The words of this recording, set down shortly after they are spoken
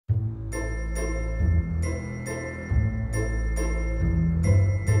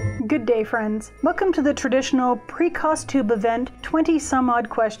Good day, friends. Welcome to the traditional pre-Costube event 20-some-odd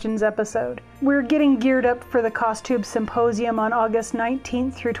questions episode. We're getting geared up for the Costube Symposium on August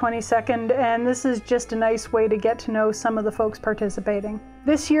 19th through 22nd, and this is just a nice way to get to know some of the folks participating.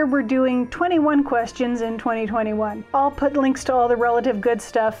 This year we're doing 21 questions in 2021. I'll put links to all the relative good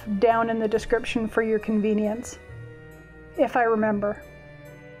stuff down in the description for your convenience, if I remember.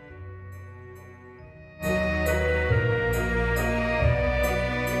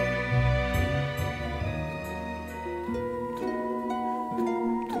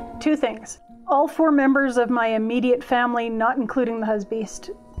 Two things. All four members of my immediate family, not including the husbeast,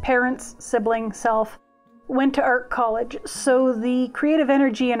 parents, sibling, self, went to art college, so the creative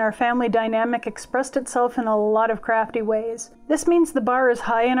energy in our family dynamic expressed itself in a lot of crafty ways. This means the bar is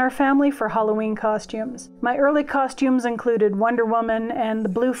high in our family for Halloween costumes. My early costumes included Wonder Woman and the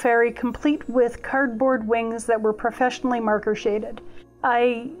Blue Fairy, complete with cardboard wings that were professionally marker shaded.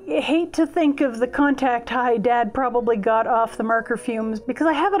 I hate to think of the contact high Dad probably got off the marker fumes, because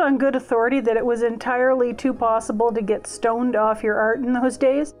I have it on good authority that it was entirely too possible to get stoned off your art in those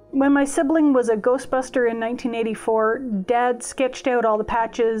days. When my sibling was a Ghostbuster in 1984, Dad sketched out all the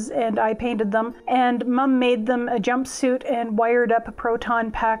patches and I painted them, and Mum made them a jumpsuit and wired up a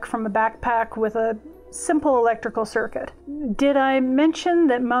proton pack from a backpack with a simple electrical circuit. Did I mention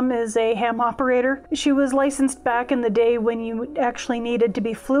that Mum is a ham operator? She was licensed back in the day when you actually needed to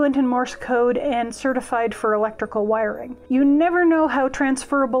be fluent in Morse code and certified for electrical wiring. You never know how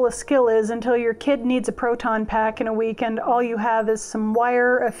transferable a skill is until your kid needs a proton pack in a week and all you have is some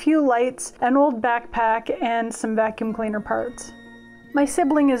wire, a few lights, an old backpack, and some vacuum cleaner parts. My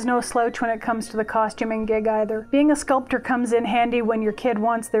sibling is no slouch when it comes to the costuming gig either. Being a sculptor comes in handy when your kid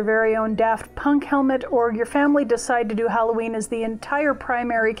wants their very own Daft Punk helmet, or your family decide to do Halloween as the entire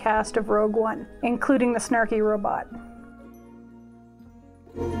primary cast of Rogue One, including the snarky robot.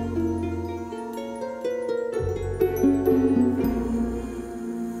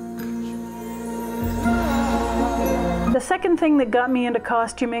 The second thing that got me into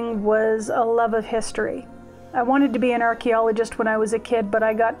costuming was a love of history. I wanted to be an archaeologist when I was a kid, but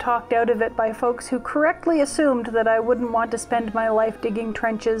I got talked out of it by folks who correctly assumed that I wouldn't want to spend my life digging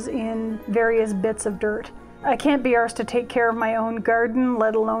trenches in various bits of dirt. I can't be arsed to take care of my own garden,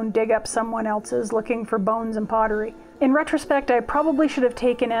 let alone dig up someone else's looking for bones and pottery. In retrospect, I probably should have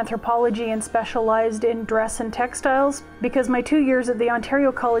taken anthropology and specialized in dress and textiles, because my 2 years at the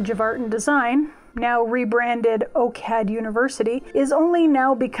Ontario College of Art and Design, now rebranded OCAD University, is only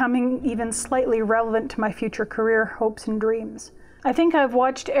now becoming even slightly relevant to my future career hopes and dreams. I think I've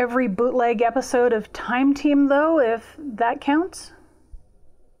watched every bootleg episode of Time Team though, if that counts.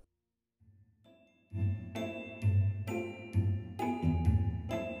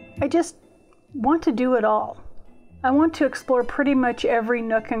 I just want to do it all. I want to explore pretty much every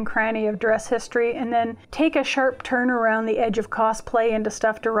nook and cranny of dress history and then take a sharp turn around the edge of cosplay into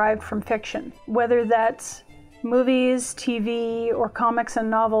stuff derived from fiction. Whether that's movies, TV, or comics and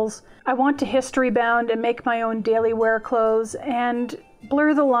novels, I want to history bound and make my own daily wear clothes and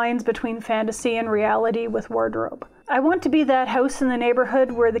blur the lines between fantasy and reality with wardrobe. I want to be that house in the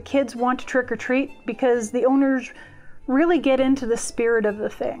neighborhood where the kids want to trick or treat because the owners really get into the spirit of the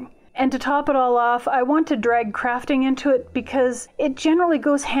thing. And to top it all off, I want to drag crafting into it because it generally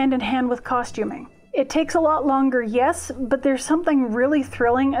goes hand in hand with costuming. It takes a lot longer, yes, but there's something really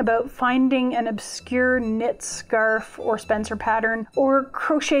thrilling about finding an obscure knit scarf or Spencer pattern or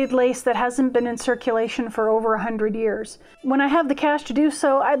crocheted lace that hasn't been in circulation for over 100 years. When I have the cash to do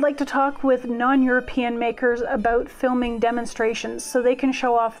so, I'd like to talk with non-European makers about filming demonstrations so they can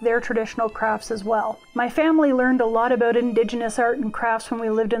show off their traditional crafts as well. My family learned a lot about Indigenous art and crafts when we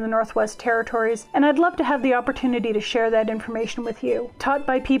lived in the Northwest Territories, and I'd love to have the opportunity to share that information with you, taught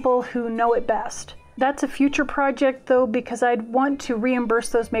by people who know it best. That's a future project though, because I'd want to reimburse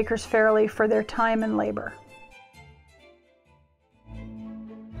those makers fairly for their time and labor.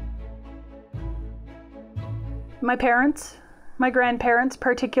 My parents, my grandparents,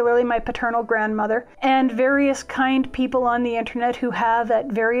 particularly my paternal grandmother, and various kind people on the internet who have at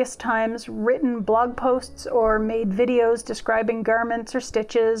various times written blog posts or made videos describing garments or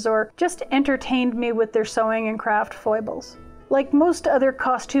stitches or just entertained me with their sewing and craft foibles. Like most other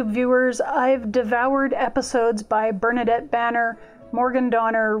Costube viewers, I've devoured episodes by Bernadette Banner, Morgan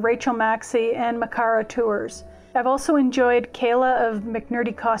Donner, Rachel Maxey, and Makara Tours. I've also enjoyed Kayla of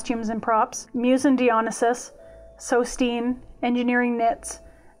McNerdy Costumes and Props, Muse and Dionysus, Sosteen, Engineering Knits,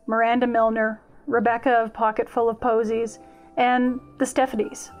 Miranda Milner, Rebecca of Pocketful of Posies, and the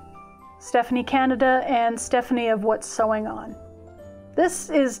Stephanies, Stephanie Canada and Stephanie of What's Sewing On. This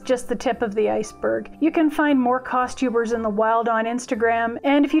is just the tip of the iceberg. You can find more costubers in the wild on Instagram,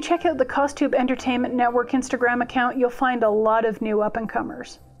 and if you check out the Costube Entertainment Network Instagram account, you'll find a lot of new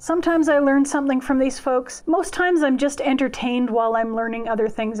up-and-comers. Sometimes I learn something from these folks. Most times I'm just entertained while I'm learning other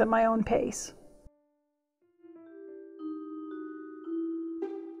things at my own pace.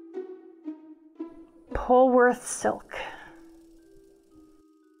 Polworth silk.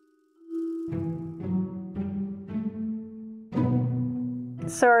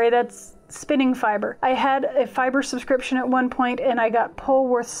 Sorry, that's spinning fiber. I had a fiber subscription at one point and I got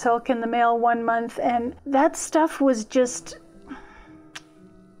Polworth silk in the mail 1 month, and that stuff was just...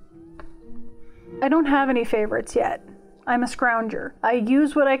 I don't have any favorites yet. I'm a scrounger. I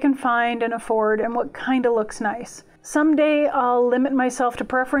use what I can find and afford and what kind of looks nice. Someday I'll limit myself to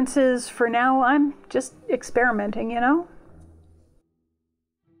preferences. For now, I'm just experimenting, you know?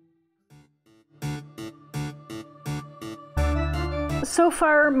 So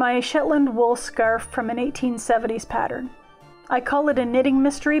far, my Shetland wool scarf from an 1870s pattern. I call it a knitting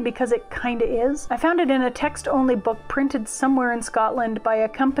mystery because it kinda is. I found it in a text-only book printed somewhere in Scotland by a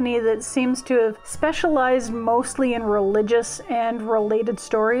company that seems to have specialized mostly in religious and related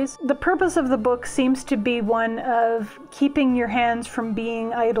stories. The purpose of the book seems to be one of keeping your hands from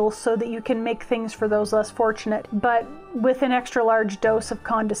being idle so that you can make things for those less fortunate, but with an extra large dose of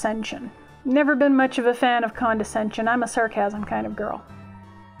condescension. Never been much of a fan of condescension. I'm a sarcasm kind of girl.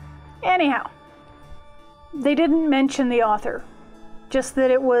 Anyhow. They didn't mention the author, just that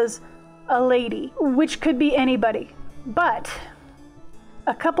it was a lady, which could be anybody. But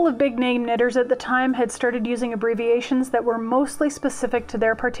a couple of big name knitters at the time had started using abbreviations that were mostly specific to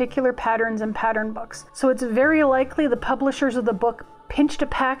their particular patterns and pattern books. So it's very likely the publishers of the book pinched a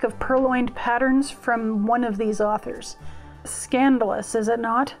pack of purloined patterns from one of these authors. Scandalous, is it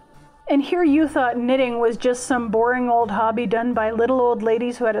not? And here you thought knitting was just some boring old hobby done by little old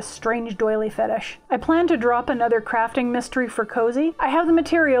ladies who had a strange doily fetish. I plan to drop another crafting mystery for CoSy. I have the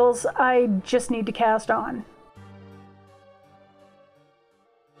materials, I just need to cast on.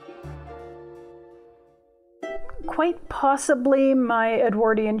 Quite possibly my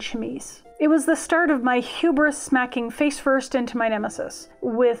Edwardian chemise. It was the start of my hubris smacking face first into my nemesis,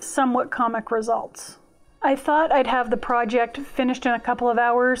 with somewhat comic results. I thought I'd have the project finished in a couple of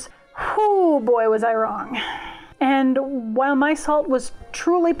hours. Whoo, boy, was I wrong. And while my salt was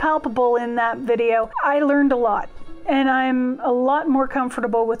truly palpable in that video, I learned a lot. And I'm a lot more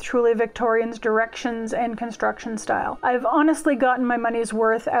comfortable with truly Victorian's directions and construction style. I've honestly gotten my money's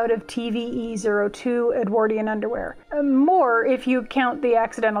worth out of TVE02 Edwardian underwear. More if you count the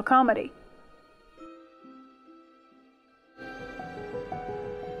accidental comedy.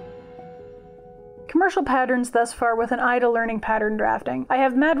 Commercial patterns thus far with an eye to learning pattern drafting. I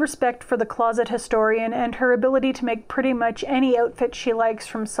have mad respect for the closet historian and her ability to make pretty much any outfit she likes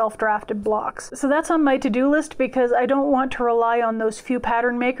from self-drafted blocks. So that's on my to-do list because I don't want to rely on those few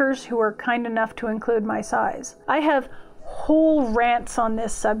pattern makers who are kind enough to include my size. I have whole rants on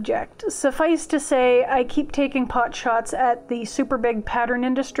this subject. Suffice to say, I keep taking pot shots at the super big pattern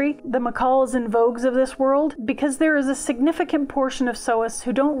industry, the McCalls and Vogues of this world, because there is a significant portion of sewists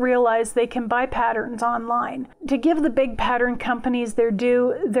who don't realize they can buy patterns online. To give the big pattern companies their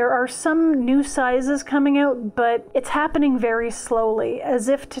due, there are some new sizes coming out, but it's happening very slowly, as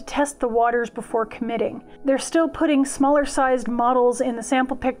if to test the waters before committing. They're still putting smaller sized models in the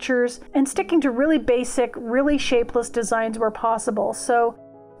sample pictures and sticking to really basic, really shapeless designs where possible, so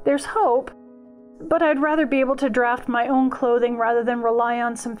there's hope, but I'd rather be able to draft my own clothing rather than rely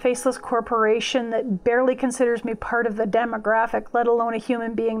on some faceless corporation that barely considers me part of the demographic, let alone a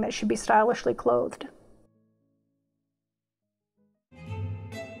human being that should be stylishly clothed.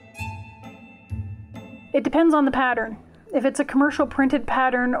 It depends on the pattern. If it's a commercial printed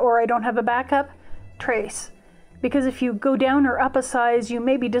pattern or I don't have a backup, trace. Because if you go down or up a size, you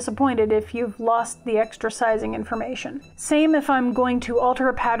may be disappointed if you've lost the extra sizing information. Same if I'm going to alter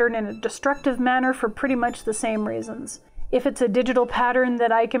a pattern in a destructive manner for pretty much the same reasons. If it's a digital pattern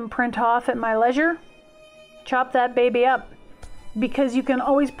that I can print off at my leisure, chop that baby up. Because you can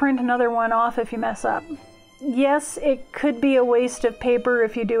always print another one off if you mess up. Yes, it could be a waste of paper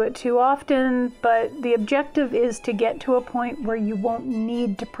if you do it too often, but the objective is to get to a point where you won't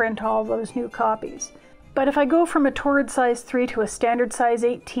need to print all those new copies. But if I go from a torrid size 3 to a standard size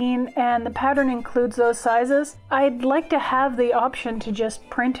 18 and the pattern includes those sizes, I'd like to have the option to just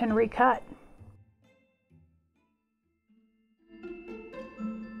print and recut.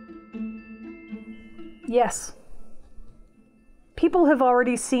 Yes. People have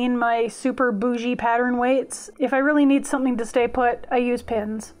already seen my super bougie pattern weights. If I really need something to stay put, I use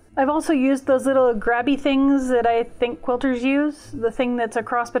pins. I've also used those little grabby things that I think quilters use, the thing that's a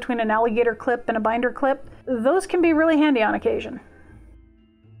cross between an alligator clip and a binder clip. Those can be really handy on occasion.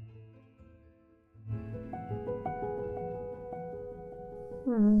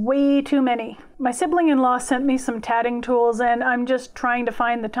 Way too many. My sibling-in-law sent me some tatting tools, and I'm just trying to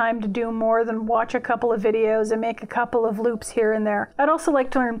find the time to do more than watch a couple of videos and make a couple of loops here and there. I'd also like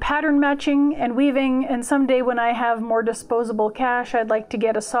to learn pattern matching and weaving, and someday when I have more disposable cash, I'd like to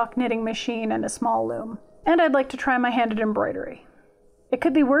get a sock knitting machine and a small loom. And I'd like to try my hand at embroidery. It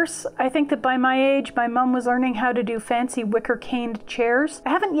could be worse. I think that by my age, my mom was learning how to do fancy wicker caned chairs. I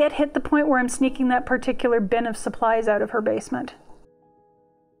haven't yet hit the point where I'm sneaking that particular bin of supplies out of her basement.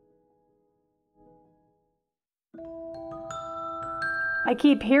 I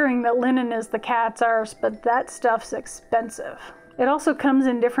keep hearing that linen is the cat's arse, but that stuff's expensive. It also comes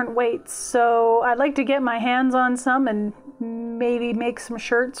in different weights, so I'd like to get my hands on some and maybe make some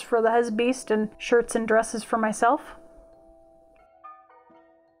shirts for the husbeast and shirts and dresses for myself.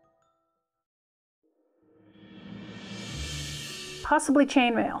 Possibly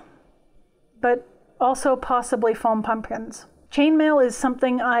chainmail, but also possibly foam pumpkins. Chainmail is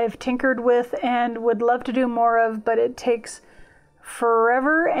something I've tinkered with and would love to do more of, but it takes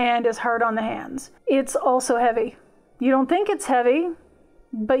forever and is hard on the hands. It's also heavy. You don't think it's heavy,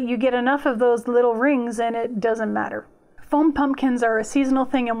 but you get enough of those little rings and it doesn't matter. Foam pumpkins are a seasonal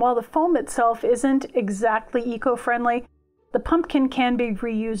thing, and while the foam itself isn't exactly eco-friendly, the pumpkin can be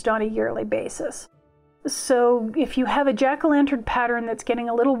reused on a yearly basis. So if you have a jack-o'-lantern pattern that's getting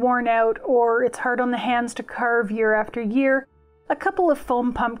a little worn out, or it's hard on the hands to carve year after year, a couple of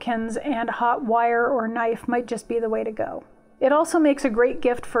foam pumpkins and a hot wire or knife might just be the way to go. It also makes a great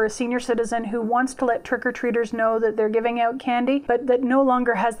gift for a senior citizen who wants to let trick-or-treaters know that they're giving out candy, but that no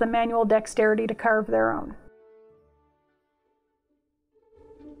longer has the manual dexterity to carve their own.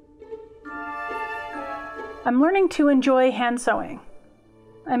 I'm learning to enjoy hand sewing.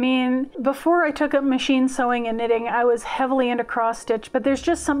 I mean, before I took up machine sewing and knitting, I was heavily into cross-stitch, but there's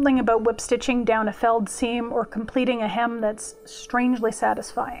just something about whip-stitching down a felled seam or completing a hem that's strangely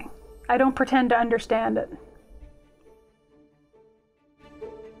satisfying. I don't pretend to understand it.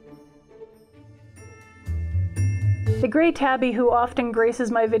 The gray tabby who often graces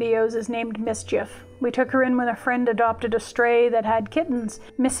my videos is named Mischief. We took her in when a friend adopted a stray that had kittens.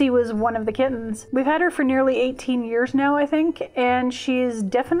 Missy was one of the kittens. We've had her for nearly 18 years now, I think, and she's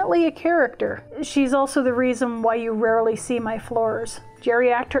definitely a character. She's also the reason why you rarely see my floors.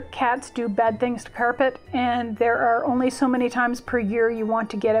 Geriatric cats do bad things to carpet, and there are only so many times per year you want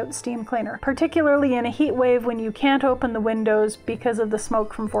to get out steam cleaner, particularly in a heat wave when you can't open the windows because of the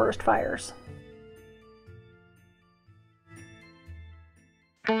smoke from forest fires.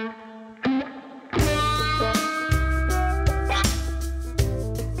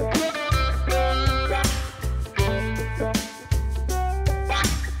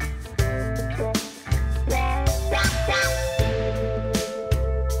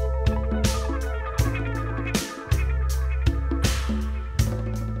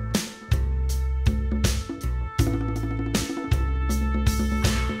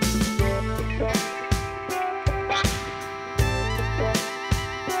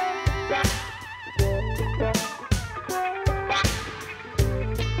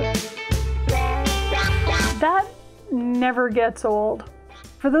 That never gets old.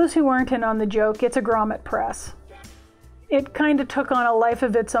 For those who aren't in on the joke, it's a grommet press. It kinda took on a life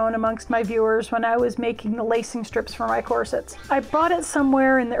of its own amongst my viewers when I was making the lacing strips for my corsets. I bought it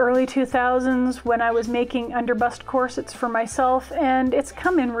somewhere in the early 2000s when I was making underbust corsets for myself, and it's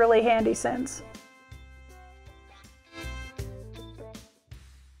come in really handy since.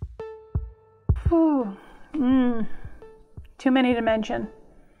 Whew. Too many to mention.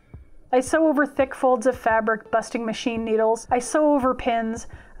 I sew over thick folds of fabric, busting machine needles. I sew over pins.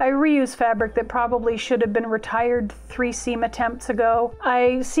 I reuse fabric that probably should have been retired 3 seam attempts ago.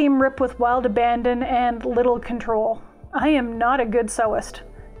 I seam rip with wild abandon and little control. I am not a good sewist,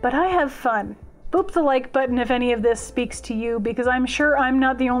 but I have fun. Boop the like button if any of this speaks to you, because I'm sure I'm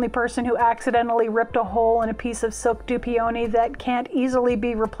not the only person who accidentally ripped a hole in a piece of silk dupioni that can't easily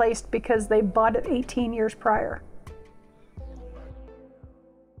be replaced because they bought it 18 years prior.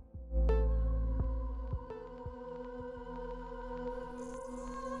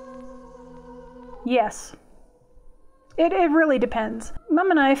 Yes. It really depends. Mum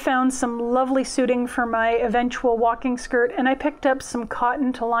and I found some lovely suiting for my eventual walking skirt, and I picked up some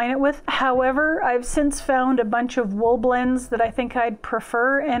cotton to line it with. However, I've since found a bunch of wool blends that I think I'd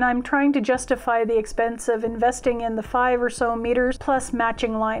prefer, and I'm trying to justify the expense of investing in the 5 or so meters plus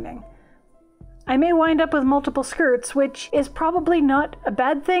matching lining. I may wind up with multiple skirts, which is probably not a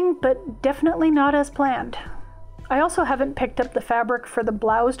bad thing, but definitely not as planned. I also haven't picked up the fabric for the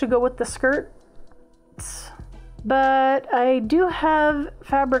blouse to go with the skirt, but I do have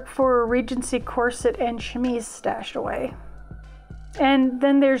fabric for a Regency corset and chemise stashed away. And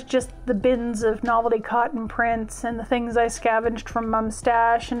then there's just the bins of novelty cotton prints and the things I scavenged from Mom's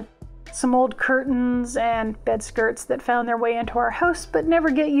stash, and some old curtains and bed skirts that found their way into our house but never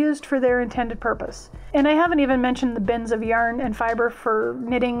get used for their intended purpose. And I haven't even mentioned the bins of yarn and fiber for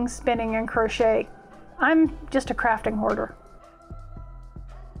knitting, spinning, and crochet. I'm just a crafting hoarder.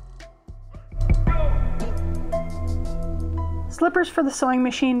 Slippers for the sewing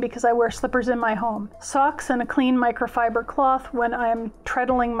machine because I wear slippers in my home. Socks and a clean microfiber cloth when I'm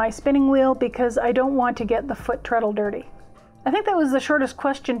treadling my spinning wheel because I don't want to get the foot treadle dirty. I think that was the shortest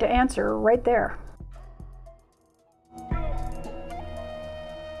question to answer right there.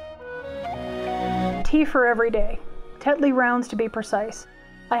 Tea for every day. Tetley rounds to be precise.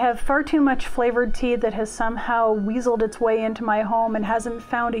 I have far too much flavored tea that has somehow weaseled its way into my home and hasn't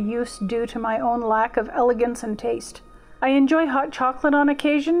found a use due to my own lack of elegance and taste. I enjoy hot chocolate on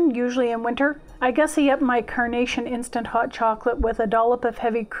occasion, usually in winter. I gussy up my Carnation instant hot chocolate with a dollop of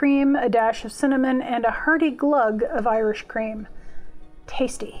heavy cream, a dash of cinnamon, and a hearty glug of Irish cream.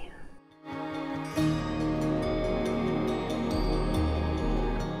 Tasty.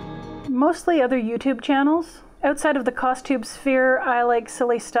 Mostly other YouTube channels. Outside of the Costube sphere, I like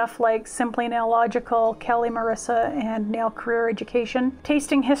silly stuff like Simply Nailogical, Kelly Marissa, and Nail Career Education,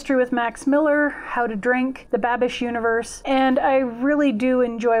 Tasting History with Max Miller, How to Drink, The Babish Universe, and I really do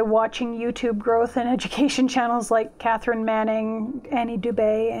enjoy watching YouTube growth and education channels like Catherine Manning, Annie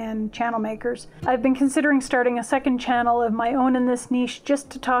Dubé, and Channel Makers. I've been considering starting a second channel of my own in this niche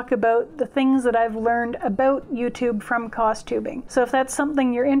just to talk about the things that I've learned about YouTube from costubing. So if that's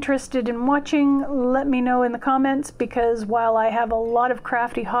something you're interested in watching, let me know in the comments, because while I have a lot of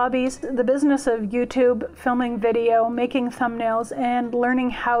crafty hobbies, the business of YouTube, filming video, making thumbnails, and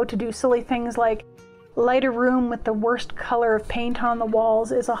learning how to do silly things like light a room with the worst color of paint on the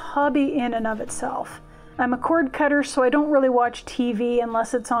walls is a hobby in and of itself. I'm a cord cutter, so I don't really watch TV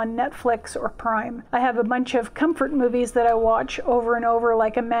unless it's on Netflix or Prime. I have a bunch of comfort movies that I watch over and over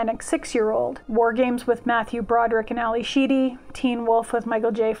like a manic 6-year-old. War Games with Matthew Broderick and Ali Sheedy, Teen Wolf with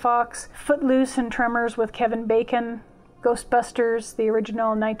Michael J. Fox, Footloose and Tremors with Kevin Bacon, Ghostbusters, the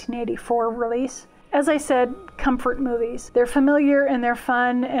original 1984 release. As I said, comfort movies. They're familiar and they're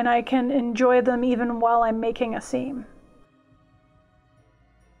fun, and I can enjoy them even while I'm making a seam.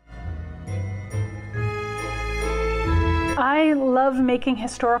 I love making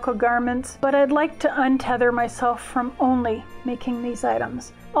historical garments, but I'd like to untether myself from only making these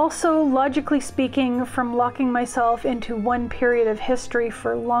items. Also, logically speaking, from locking myself into one period of history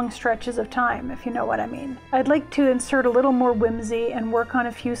for long stretches of time, if you know what I mean. I'd like to insert a little more whimsy and work on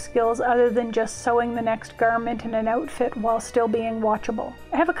a few skills other than just sewing the next garment in an outfit while still being watchable.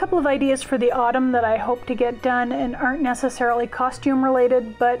 I have a couple of ideas for the autumn that I hope to get done and aren't necessarily costume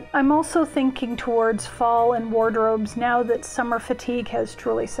related, but I'm also thinking towards fall and wardrobes now that summer fatigue has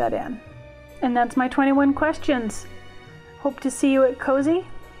truly set in. And that's my 21 questions. Hope to see you at CoSy.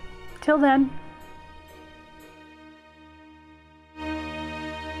 Till then.